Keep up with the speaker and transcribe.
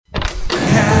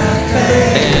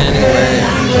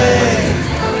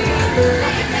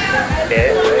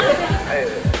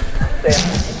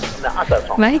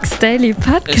Mike's Daily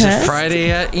Podcast. Is it Friday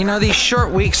yet? You know, these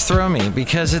short weeks throw me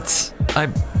because I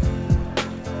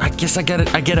guess I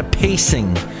get a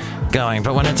pacing going,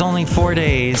 but when it's only 4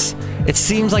 days, it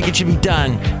seems like it should be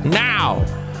done now.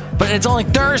 But it's only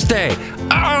Thursday.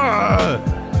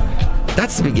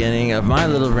 That's the beginning of my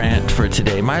little rant for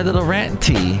today. My little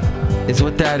ranty is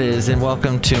what that is, and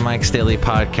welcome to Mike's Daily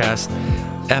Podcast,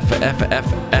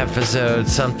 episode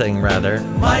something rather.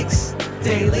 Mike's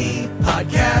Daily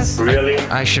Podcast. Really?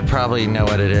 I should probably know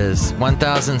what it is.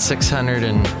 1,600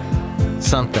 and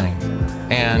something.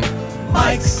 And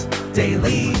Mike's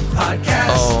Daily Podcast.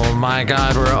 oh my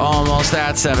God, we're almost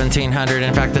at 1,700.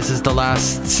 In fact, this is the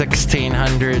last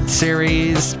 1,600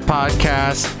 series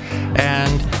podcast,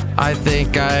 and I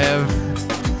think I'm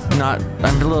a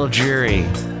little dreary.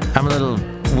 I'm a little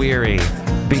weary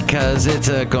because it's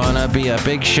gonna be a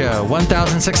big show.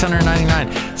 1,699,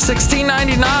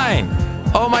 1,699.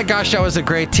 Oh my gosh, that was a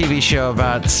great TV show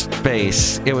about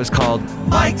space. It was called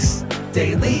Mike's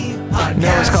Daily Podcast.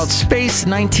 No, it was called Space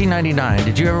 1999.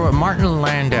 Did you ever? Martin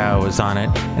Landau was on it,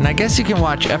 and I guess you can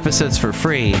watch episodes for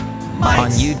free on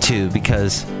YouTube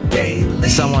because Daily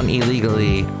someone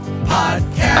illegally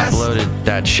Podcast. uploaded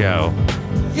that show.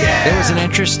 Yeah. It was an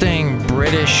interesting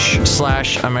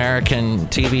British/American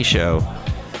TV show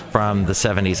from the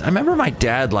 70s. I remember my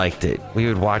dad liked it. We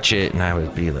would watch it, and I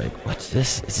would be like, "What's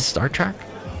this? Is this Star Trek?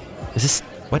 Is this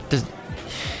what does?"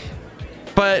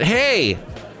 But hey.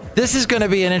 This is going to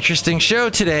be an interesting show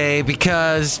today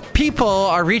because people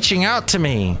are reaching out to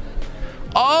me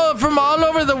from all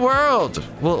over the world.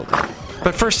 Well,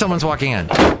 but first someone's walking in.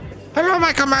 Hello,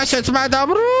 Michael Marshall,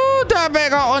 Madame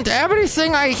Rutabaga, and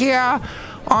everything I hear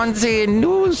on the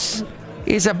news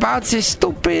is about this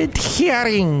stupid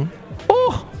hearing.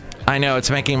 Oh, I know, it's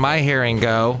making my hearing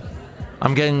go.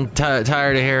 I'm getting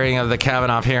tired of hearing of the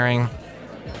Kavanaugh hearing.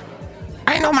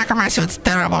 I know, Michael Marshall, it's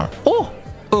terrible. Oh.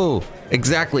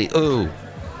 Exactly. Ooh.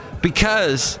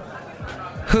 Because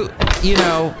look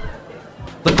who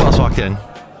else walked in.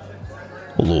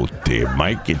 Hello there,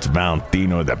 Mike. It's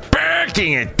Valentino, the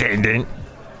parking attendant.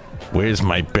 Where's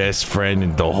my best friend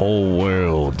in the whole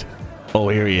world? Oh,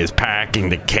 here he is, parking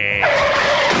the cab.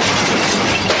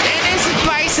 And this is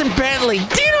Bison Bentley.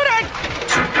 Do you know that?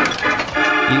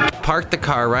 You parked the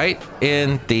car right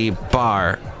in the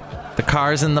bar. The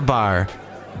car's in the bar.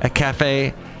 A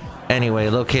cafe. Anyway,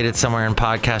 located somewhere in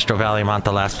Podcastro Valley,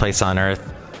 the last place on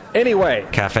earth. Anyway.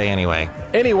 Cafe Anyway.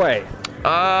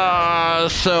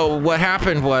 So what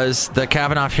happened was the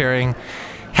Kavanaugh hearing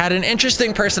had an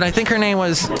interesting person. I think her name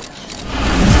was...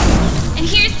 And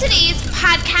here's today's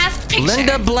podcast picture.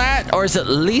 Linda Blatt, or is it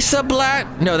Lisa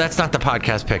Blatt? No, that's not the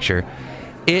podcast picture.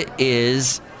 It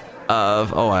is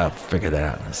of... Oh, I'll figure that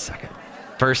out in a second.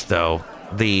 First, though,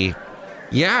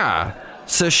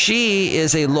 So she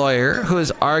is a lawyer who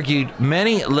has argued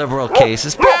many liberal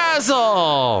cases.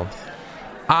 Basil!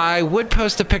 I would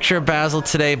post a picture of Basil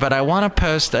today, but I want to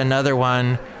post another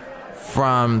one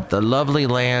from the lovely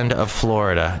land of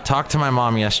Florida. Talked to my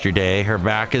mom yesterday. Her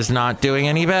back is not doing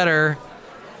any better.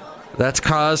 That's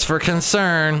cause for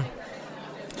concern.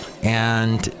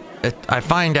 And I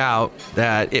find out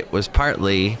that it was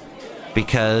partly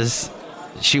because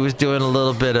she was doing a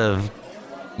little bit of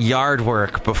yard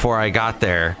work before I got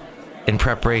there in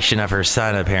preparation of her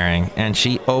son appearing, and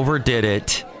she overdid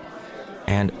it.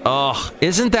 And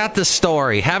isn't that the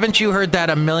story? Haven't you heard that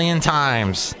a million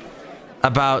times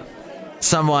about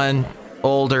someone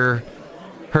older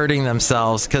hurting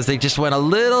themselves because they just went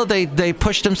they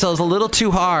pushed themselves a little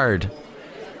too hard?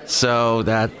 So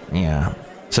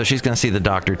so she's gonna see the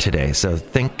doctor today, so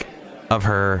think of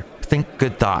her, think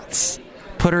good thoughts,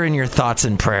 put her in your thoughts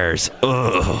and prayers.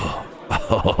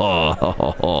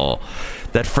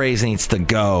 That phrase needs to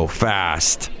go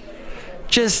fast.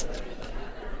 Just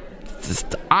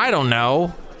I don't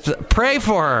know. Pray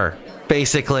for her,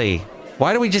 basically.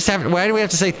 Why do we have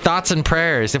to say thoughts and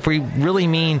prayers if we really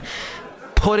mean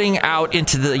putting out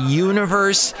into the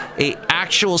universe a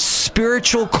actual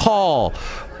spiritual call,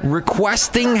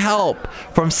 requesting help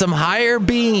from some higher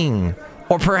being?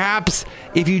 Or perhaps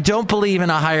if you don't believe in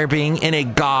a higher being, in a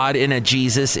God, in a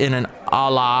Jesus, in an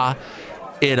Allah,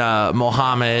 in a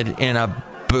Muhammad, in a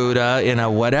Buddha, in a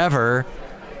whatever,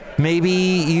 maybe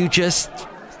you just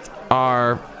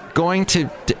are going to,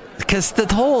 because the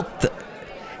whole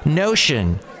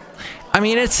notion, I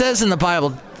mean, it says in the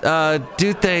Bible,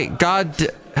 God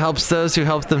helps those who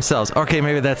help themselves. Okay,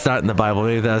 maybe that's not in the Bible.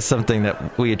 Maybe that's something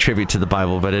that we attribute to the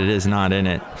Bible, but it is not in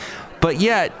it. But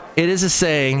yet, it is a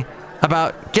saying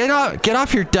about get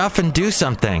off your duff and do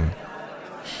something.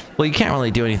 Well, you can't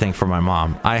really do anything for my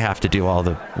mom. I have to do all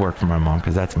the work for my mom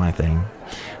because that's my thing.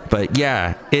 But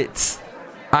yeah,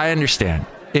 I understand.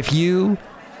 If you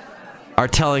are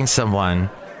telling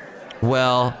someone,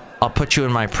 well, I'll put you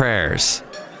in my prayers,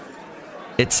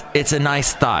 it's a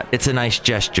nice thought. It's a nice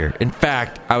gesture. In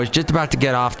fact, I was just about to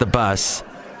get off the bus.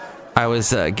 I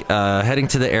was heading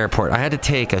to the airport. I had to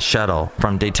take a shuttle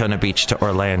from Daytona Beach to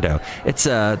Orlando.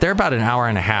 They're about an hour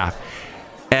and a half.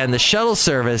 And the shuttle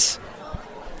service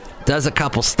does a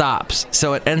couple stops.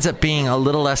 So it ends up being a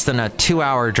little less than a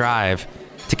 2-hour drive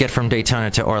to get from Daytona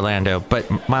to Orlando.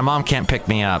 But my mom can't pick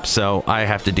me up, so I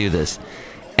have to do this.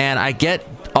 And I get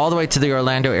all the way to the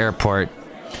Orlando airport.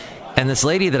 And this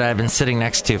lady that I've been sitting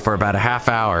next to for about a half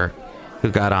hour, who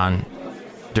got on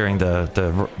during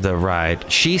the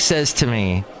ride, she says to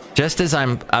me, just as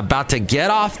I'm about to get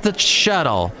off the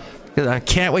shuttle, because I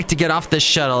can't wait to get off this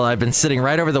shuttle, I've been sitting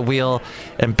right over the wheel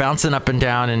and bouncing up and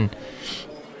down and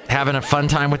having a fun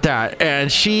time with that.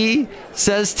 And she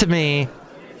says to me,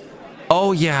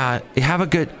 oh yeah,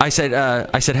 I said,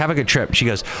 have a good trip. She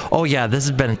goes, oh yeah, this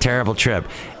has been a terrible trip.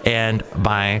 And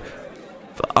my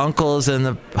uncle's in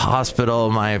the hospital.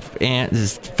 My aunt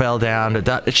just fell down.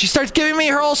 She starts giving me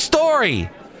her whole story.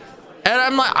 And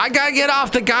I'm like, I gotta get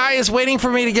off. The guy is waiting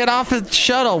for me to get off the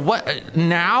shuttle. What,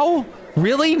 now?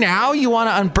 Really? Now you want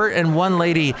to unburt? And one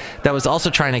lady that was also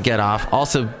trying to get off,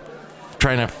 also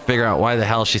trying to figure out why the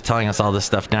hell she's telling us all this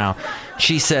stuff now.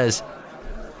 She says,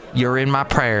 you're in my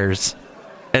prayers,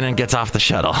 and then gets off the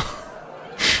shuttle.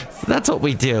 So that's what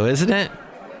we do, isn't it?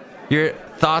 Your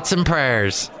thoughts and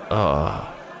prayers. Oh.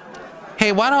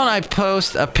 Hey, why don't I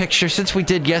post a picture, since we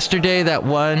did yesterday, that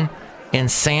one in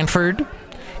Sanford,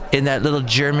 in that little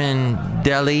German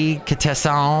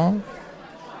delicatessen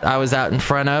I was out in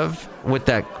front of, with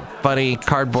that funny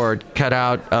cardboard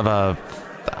cutout of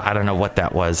I don't know what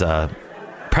that was, a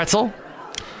pretzel.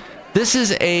 This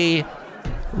is a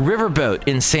riverboat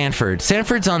in Sanford.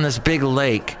 Sanford's on this big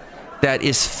lake that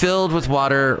is filled with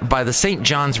water by the St.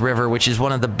 Johns River, which is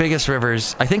one of the biggest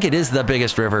rivers. I think it is the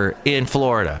biggest river in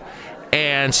Florida.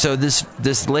 And so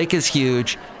this lake is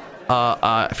huge.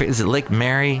 Is it Lake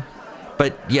Mary?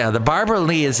 But yeah, the Barbara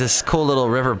Lee is this cool little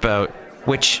riverboat,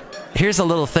 which, here's a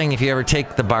little thing if you ever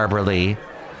take the Barbara Lee.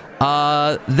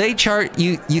 They chart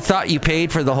you thought you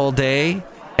paid for the whole day,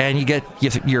 and you get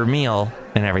your meal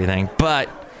and everything. But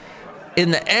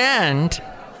in the end,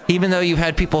 even though you've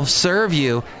had people serve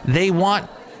you, they want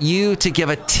you to give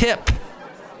a tip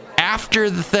after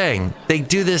the thing. They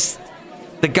do this,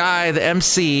 the guy, the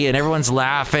MC, and everyone's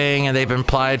laughing, and they've been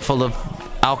plied full of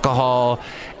alcohol.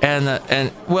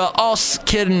 And well, all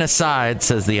kidding aside,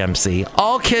 says the MC,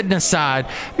 all kidding aside,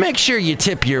 make sure you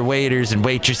tip your waiters and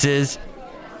waitresses.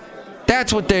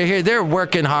 That's what they're here. They're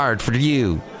working hard for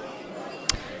you.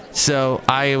 So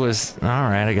I was, all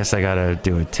right, I guess I got to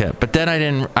do a tip. But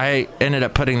then I ended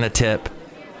up putting the tip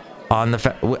on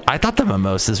I thought the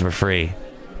mimosas were free.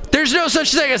 There's no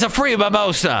such thing as a free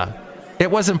mimosa. It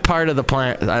wasn't part of the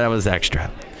plan. That was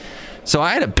extra. So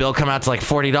I had a bill come out to like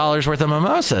 $40 worth of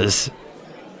mimosas.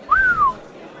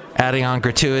 Adding on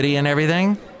gratuity and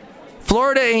everything.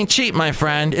 Florida ain't cheap, my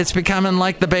friend. It's becoming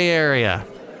like the Bay Area.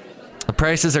 The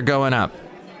prices are going up.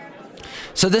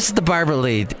 So this is the Barbara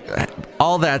Lee.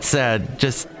 All that said,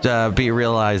 just be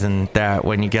realizing that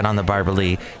when you get on the Barbara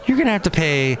Lee, you're going to have to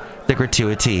pay the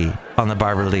gratuity on the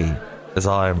Barbara Lee, is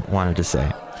all I wanted to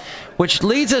say. Which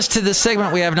leads us to this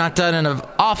segment we have not done in an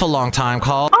awful long time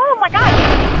called... Oh my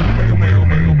God!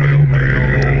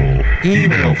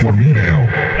 Email for email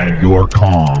at your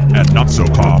calm and not so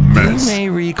calm mess. You may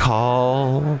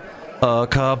recall a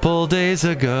couple days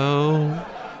ago,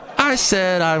 I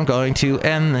said I'm going to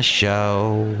end the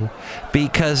show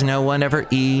because no one ever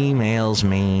emails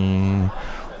me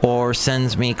or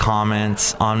sends me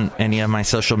comments on any of my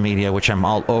social media, which I'm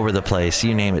all over the place.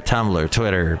 You name it, Tumblr,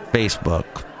 Twitter, Facebook,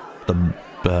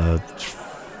 the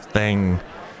thing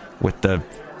with the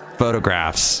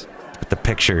photographs, with the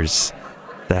pictures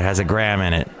that has a graham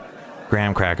in it,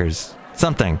 graham crackers,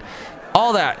 something,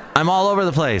 all that. I'm all over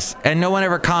the place, and no one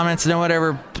ever comments, no one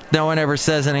ever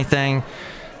says anything,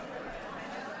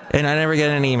 and I never get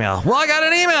an email. Well, I got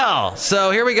an email,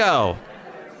 so here we go.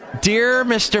 Dear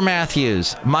Mr.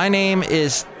 Matthews, my name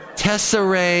is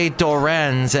Tesserae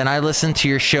Dorenz, and I listen to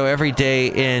your show every day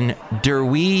in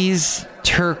Derwiz,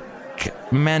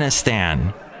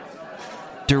 Turkmenistan.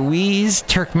 Derwiz,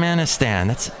 Turkmenistan.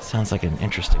 That sounds like an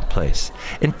interesting place.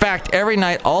 In fact, every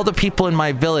night, all the people in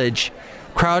my village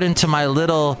crowd into my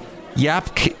little yap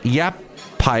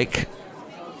pike.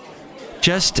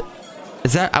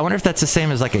 I wonder if that's the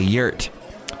same as like a yurt.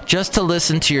 Just to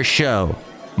listen to your show.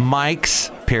 Mike's,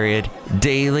 period,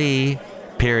 daily,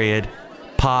 period,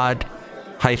 pod,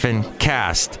 hyphen,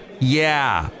 cast.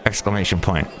 Yeah! Exclamation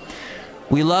point.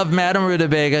 We love Madame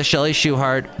Rutabaga, Shelley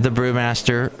Shuhart, the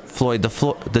Brewmaster, Floyd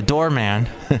the Doorman.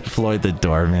 Floyd the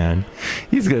Doorman.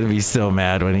 He's going to be so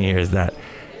mad when he hears that.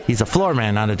 He's a floor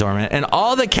man, not a doorman. And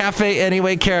all the Cafe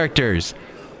Anyway characters.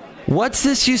 What's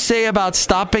this you say about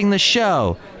stopping the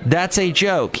show? That's a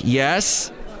joke,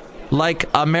 yes? Like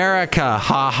America,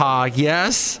 haha,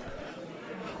 yes?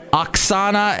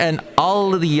 Oksana and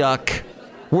Alyuk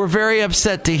were very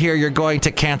upset to hear you're going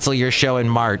to cancel your show in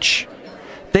March.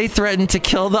 They threatened to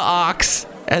kill the ox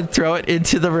and throw it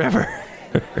into the river.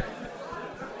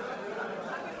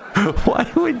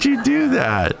 Why would you do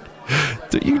that?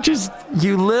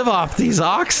 You live off these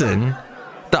oxen.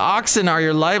 The oxen are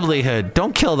your livelihood.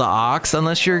 Don't kill the ox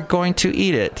unless you're going to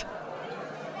eat it.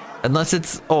 Unless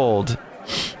it's old.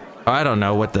 I don't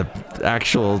know what the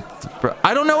actual...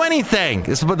 I don't know anything.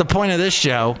 This is what the point of this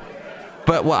show.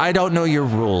 But I don't know your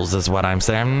rules is what I'm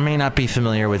saying. I may not be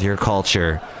familiar with your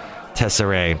culture,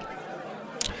 Tesserae.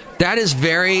 That is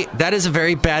a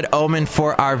very bad omen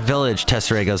for our village,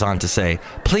 Tesserae goes on to say.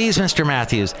 Please, Mr.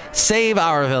 Matthews, save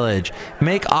our village.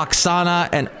 Make Oksana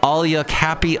and Alyuk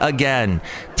happy again.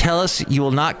 Tell us you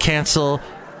will not cancel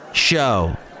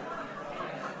show.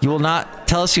 You will not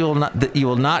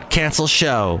cancel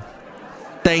show.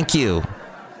 Thank you.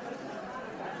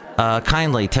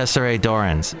 Kindly, Tesserae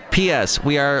Dorans. P.S.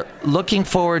 We are looking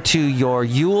forward to your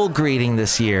Yule greeting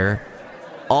this year.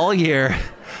 All year,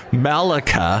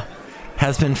 Malika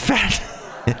has been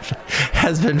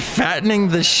fattening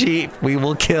the sheep we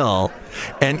will kill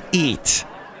and eat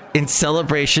in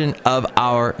celebration of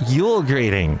our Yule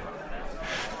greeting.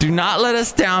 Do not let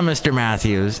us down, Mr.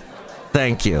 Matthews.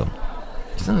 Thank you.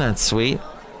 Isn't that sweet?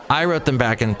 I wrote them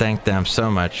back and thanked them so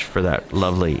much for that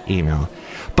lovely email.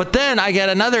 But then I get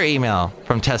another email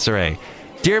from Tesserae.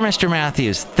 Dear Mr.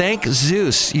 Matthews, thank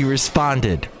Zeus you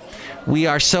responded. We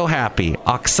are so happy.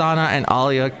 Oksana and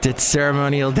Alyuk did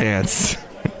ceremonial dance.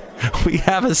 We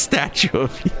have a statue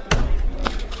of you.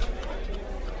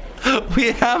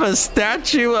 We have a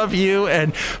statue of you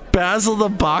and Basil the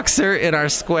Boxer in our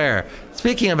square.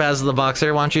 Speaking of Basil the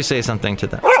Boxer, why don't you say something to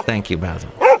them? Thank you, Basil.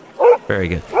 Very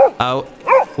good.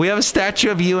 We have a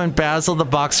statue of you and Basil the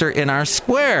Boxer in our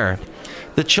square.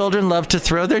 The children love to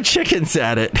throw their chickens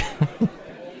at it.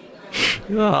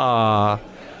 Aww.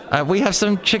 We have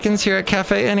some chickens here at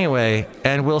Cafe Anyway,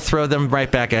 and we'll throw them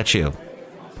right back at you.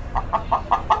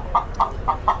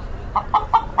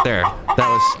 There. That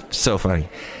was so funny.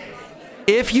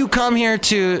 If you come here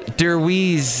to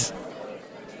Derweeze,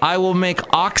 I will make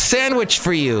ox sandwich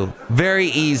for you. Very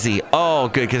easy. Oh,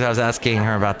 good, because I was asking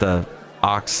her about the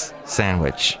ox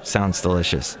sandwich. Sounds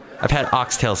delicious. I've had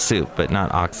oxtail soup, but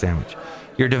not ox sandwich.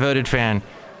 Your devoted fan,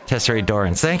 Tesserae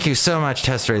Dorans. Thank you so much,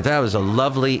 Tesserae. That was a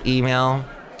lovely email.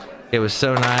 It was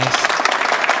so nice.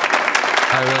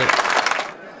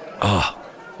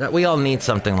 That we all need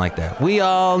something like that. We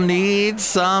all need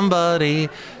somebody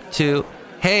to...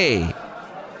 Hey,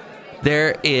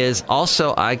 there is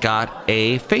also, I got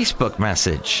a Facebook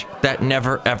message that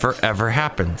never, ever, ever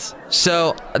happens.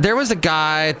 So there was a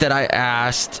guy that I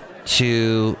asked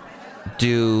to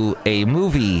do a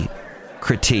movie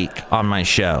critique on my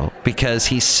show because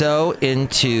he's so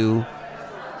into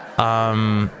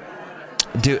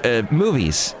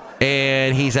movies,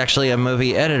 and he's actually a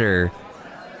movie editor.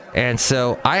 And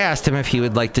so I asked him if he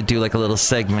would like to do like a little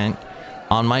segment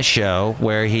on my show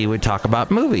where he would talk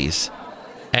about movies.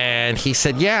 And he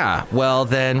said, yeah. Well,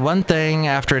 then one thing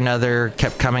after another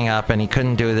kept coming up, and he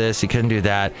couldn't do this, he couldn't do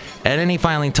that. And then he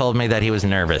finally told me that he was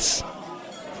nervous.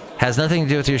 Has nothing to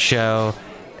do with your show,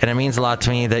 and it means a lot to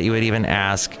me that you would even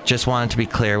ask. Just wanted to be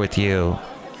clear with you.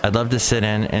 I'd love to sit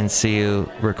in and see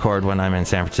you record when I'm in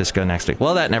San Francisco next week.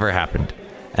 Well, that never happened.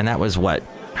 And that was what?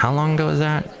 How long ago was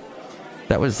that?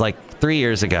 That was like 3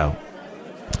 years ago.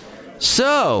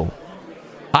 So,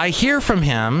 I hear from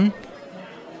him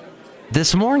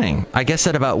this morning. I guess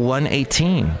at about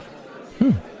 1:18.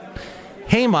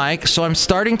 Hey, Mike. So I'm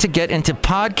starting to get into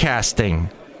podcasting.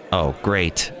 Oh,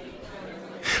 great.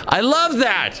 I love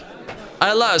that.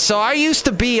 So I used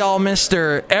to be all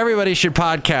Mr. Everybody should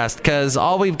podcast because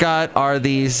all we've got are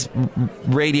these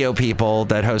radio people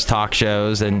that host talk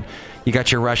shows, and you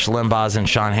got your Rush Limbaughs and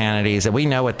Sean Hannitys, and we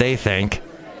know what they think.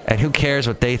 And who cares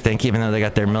what they think, even though they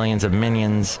got their millions of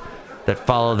minions that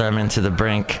follow them into the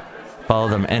brink, follow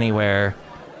them anywhere.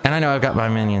 And I know I've got my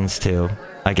minions too,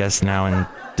 I guess now in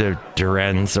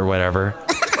Durens or whatever.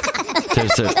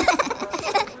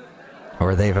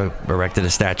 Or they've erected a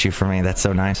statue for me. That's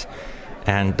so nice.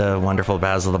 And wonderful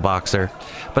Basil the Boxer.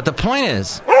 But the point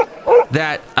is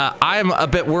that I'm a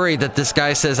bit worried that this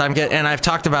guy says and I've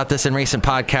talked about this in recent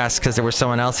podcasts because there was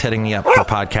someone else hitting me up for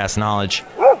podcast knowledge.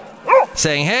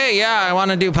 saying, hey, yeah, I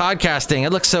want to do podcasting.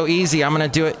 It looks so easy. I'm going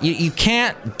to do it. You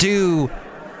can't do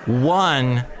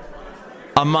one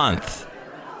a month,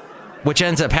 which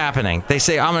ends up happening. They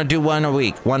say, I'm going to do one a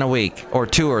week, or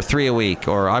 2 or 3 a week,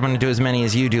 or I'm going to do as many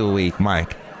as you do a week,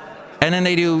 Mike. And then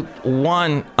they do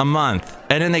one a month,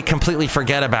 and then they completely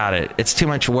forget about it. It's too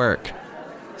much work.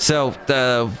 So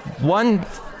the one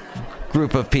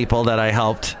group of people that I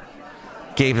helped,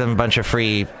 gave them a bunch of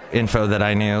free info that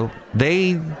I knew.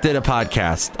 They did a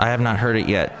podcast. I have not heard it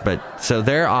yet, but so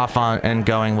they're off on and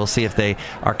going. We'll see if they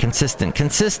are consistent.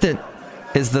 Consistent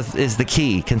is the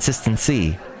key.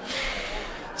 Consistency.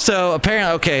 So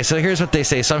apparently, okay, so here's what they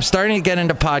say. So I'm starting to get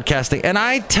into podcasting, and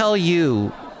I tell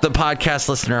you, the podcast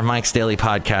listener of Mike's Daily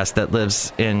Podcast that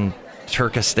lives in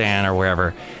Turkestan or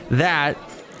wherever, that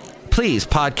please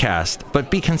podcast, but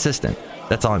be consistent.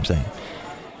 That's all I'm saying.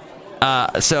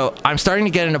 So I'm starting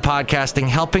to get into podcasting,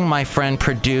 helping my friend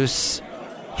produce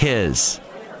his.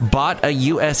 Bought a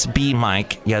USB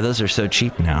mic. Yeah, those are so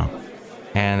cheap now.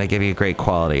 And they give you great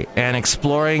quality. And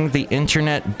exploring the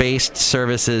internet-based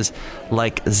services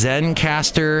like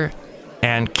Zencaster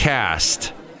and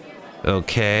Cast.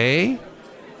 Okay.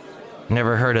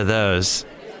 Never heard of those.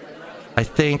 I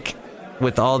think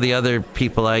with all the other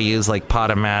people I use, like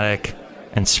Podomatic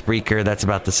and Spreaker, that's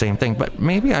about the same thing. But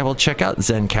maybe I will check out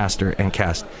Zencaster and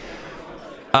Cast.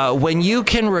 When you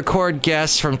can record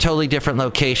guests from totally different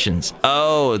locations.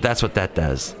 Oh, that's what that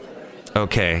does.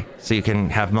 Okay, so you can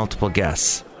have multiple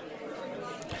guests.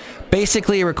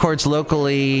 Basically, it records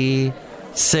locally,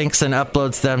 syncs and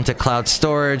uploads them to cloud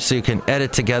storage so you can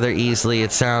edit together easily.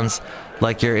 It sounds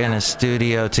like you're in a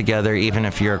studio together, even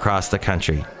if you're across the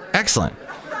country. Excellent.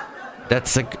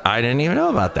 I didn't even know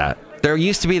about that. There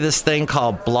used to be this thing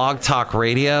called Blog Talk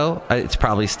Radio. It's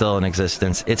probably still in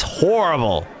existence. It's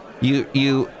horrible.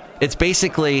 It's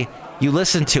basically, you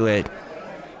listen to it,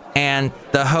 and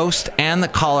the host and the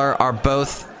caller are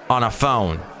both on a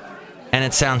phone. And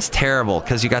it sounds terrible,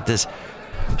 because you got this,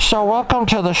 so welcome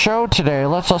to the show today.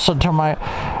 Let's listen to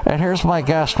and here's my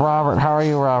guest, Robert. How are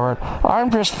you, Robert? I'm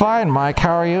just fine, Mike.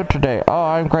 How are you today? Oh,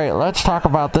 I'm great. Let's talk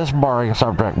about this boring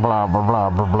subject, blah, blah, blah,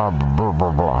 blah, blah, blah,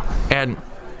 blah, blah. And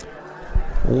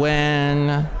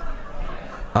when,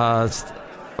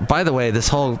 by the way, this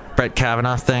whole Brett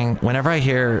Kavanaugh thing, whenever I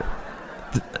hear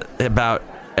about,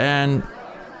 and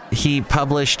he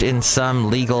published in some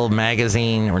legal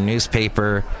magazine or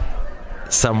newspaper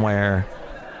somewhere,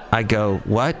 I go,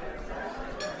 what?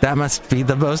 That must be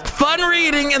the most fun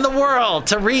reading in the world,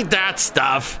 to read that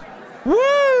stuff.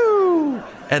 Woo!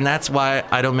 And that's why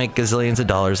I don't make gazillions of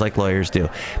dollars like lawyers do.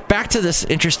 Back to this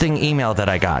interesting email that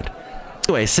I got.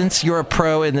 Anyway, since you're a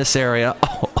pro in this area,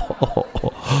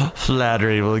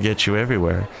 flattery will get you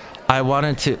everywhere. I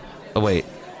wanted to... Oh, wait.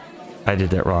 I did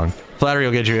that wrong. Flattery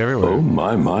will get you everywhere. Oh,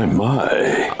 my.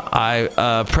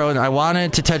 I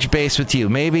wanted to touch base with you.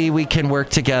 Maybe we can work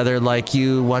together like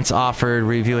you once offered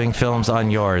reviewing films on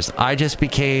yours. I just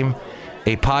became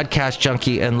a podcast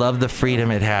junkie and love the freedom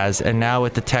it has. And now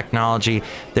with the technology,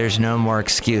 there's no more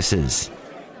excuses.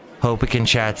 Hope we can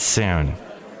chat soon.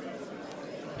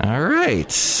 All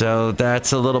right. So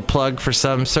that's a little plug for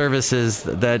some services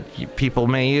that people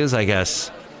may use, I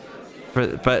guess.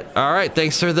 But all right,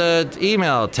 thanks for the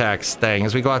email text thing.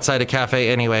 As we go outside a cafe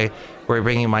anyway, we're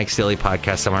bringing Mike's Daily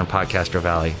Podcast somewhere in Podcastro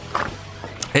Valley.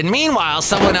 And meanwhile,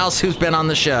 someone else who's been on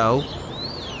the show,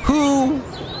 who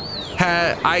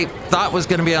I thought was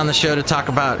going to be on the show to talk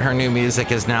about her new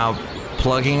music, is now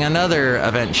plugging another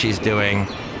event she's doing.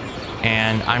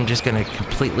 And I'm just going to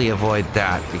completely avoid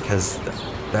that because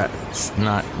that's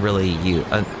not really you.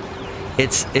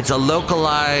 It's a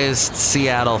localized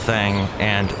Seattle thing,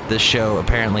 and this show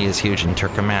apparently is huge in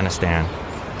Turkmenistan.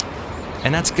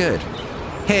 And that's good.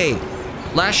 Hey,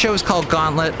 last show was called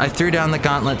Gauntlet. I threw down the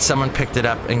gauntlet, someone picked it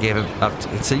up and gave it up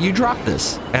and said, you dropped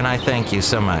this, and I thank you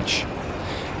so much.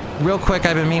 Real quick,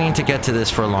 I've been meaning to get to this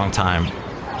for a long time.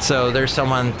 So there's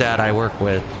someone that I work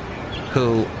with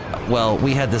who, well,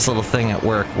 we had this little thing at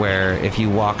work where if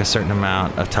you walk a certain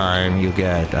amount of time, you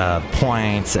get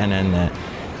points, and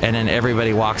then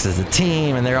everybody walks as a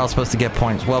team, and they're all supposed to get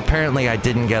points. Well, apparently I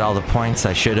didn't get all the points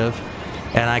I should have.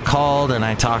 And I called and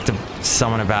I talked to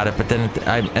someone about it, but then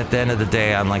at the end of the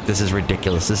day, I'm like, this is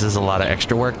ridiculous. This is a lot of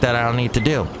extra work that I don't need to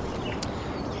do.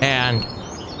 And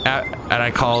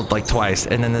I called like twice,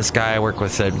 and then this guy I work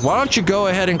with said, why don't you go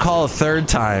ahead and call a third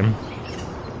time?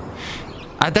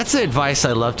 That's the advice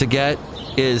I love to get,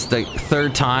 is the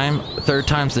third time. Third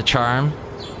time's the charm.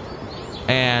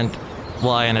 And,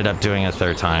 well, I ended up doing a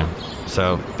third time.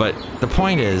 So, but the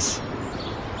point is,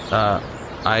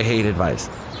 I hate advice.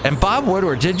 And Bob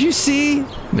Woodward, did you see?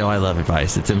 No, I love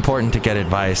advice. It's important to get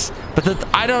advice. But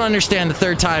I don't understand the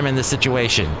third time in this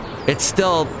situation. It's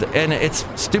still, and it's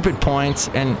stupid points,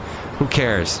 and who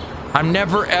cares? I'm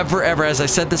never, ever, ever, as I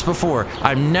said this before,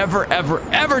 I'm never, ever,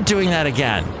 ever doing that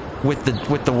again with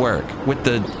the work, with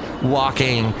the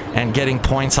walking and getting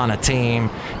points on a team,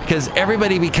 because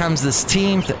everybody becomes this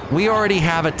team. We already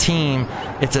have a team.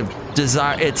 It's a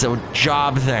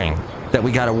job thing that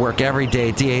we got to work every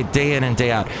day, day in and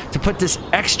day out, to put this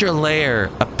extra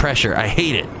layer of pressure. I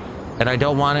hate it, and I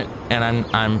don't want it, and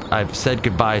I've said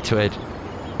goodbye to it,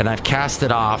 and I've cast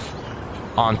it off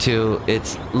onto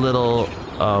its little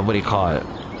what do you call it?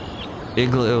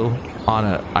 Igloo on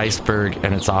an iceberg,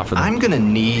 and it's off. I'm gonna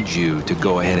need you to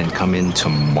go ahead and come in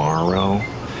tomorrow.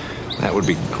 That would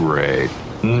be great.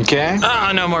 Okay?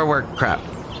 No more work. Crap.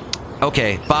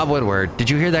 Okay, Bob Woodward, did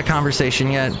you hear that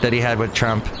conversation yet that he had with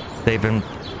Trump? They've been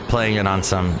playing it on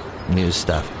some news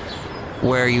stuff,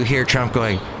 where you hear Trump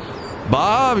going,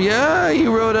 Bob, yeah,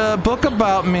 you wrote a book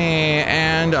about me,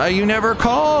 and you never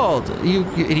called.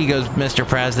 He goes, Mr.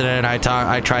 President, I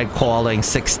tried calling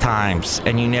 6 times,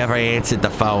 and you never answered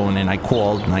the phone, and I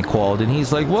called, and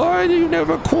he's like, why you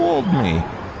never called me?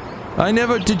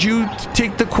 Did you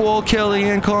take the call,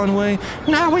 Kellyanne Conway?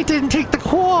 No, we didn't take the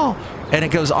call. And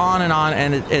it goes on,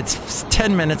 and it's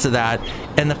 10 minutes of that,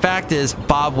 and the fact is,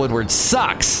 Bob Woodward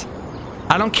sucks.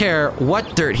 I don't care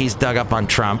what dirt he's dug up on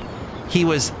Trump. He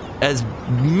was as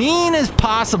mean as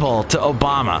possible to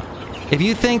Obama. If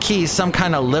you think he's some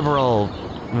kind of liberal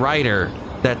writer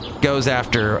that goes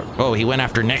after, he went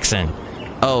after Nixon.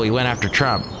 He went after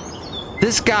Trump.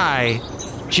 This guy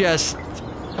just...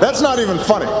 That's not even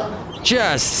funny.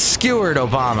 Just skewered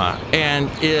Obama. And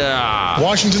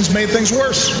Washington's made things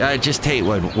worse. I just hate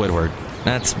Woodward.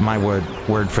 That's my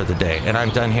word for the day. And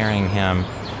I'm done hearing him.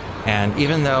 And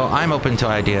even though I'm open to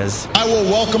ideas... I will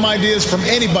welcome ideas from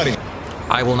anybody.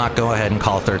 I will not go ahead and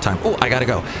call a third time. I gotta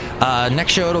go.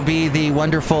 Next show, it'll be the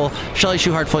wonderful Shelley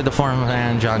Shuhart, Floyd the Foreman,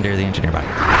 and John Deere, the engineer. Bye.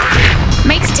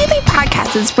 Mike's Daily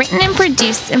Podcast is written and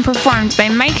produced and performed by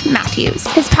Mike Matthews.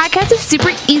 His podcast is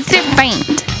super easy to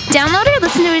find. Download or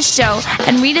listen to his show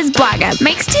and read his blog at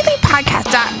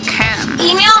mikesdailypodcast.com.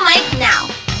 Email Mike now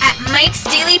at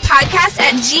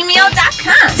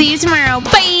mikesdailypodcast@gmail.com. See you tomorrow.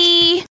 Bye.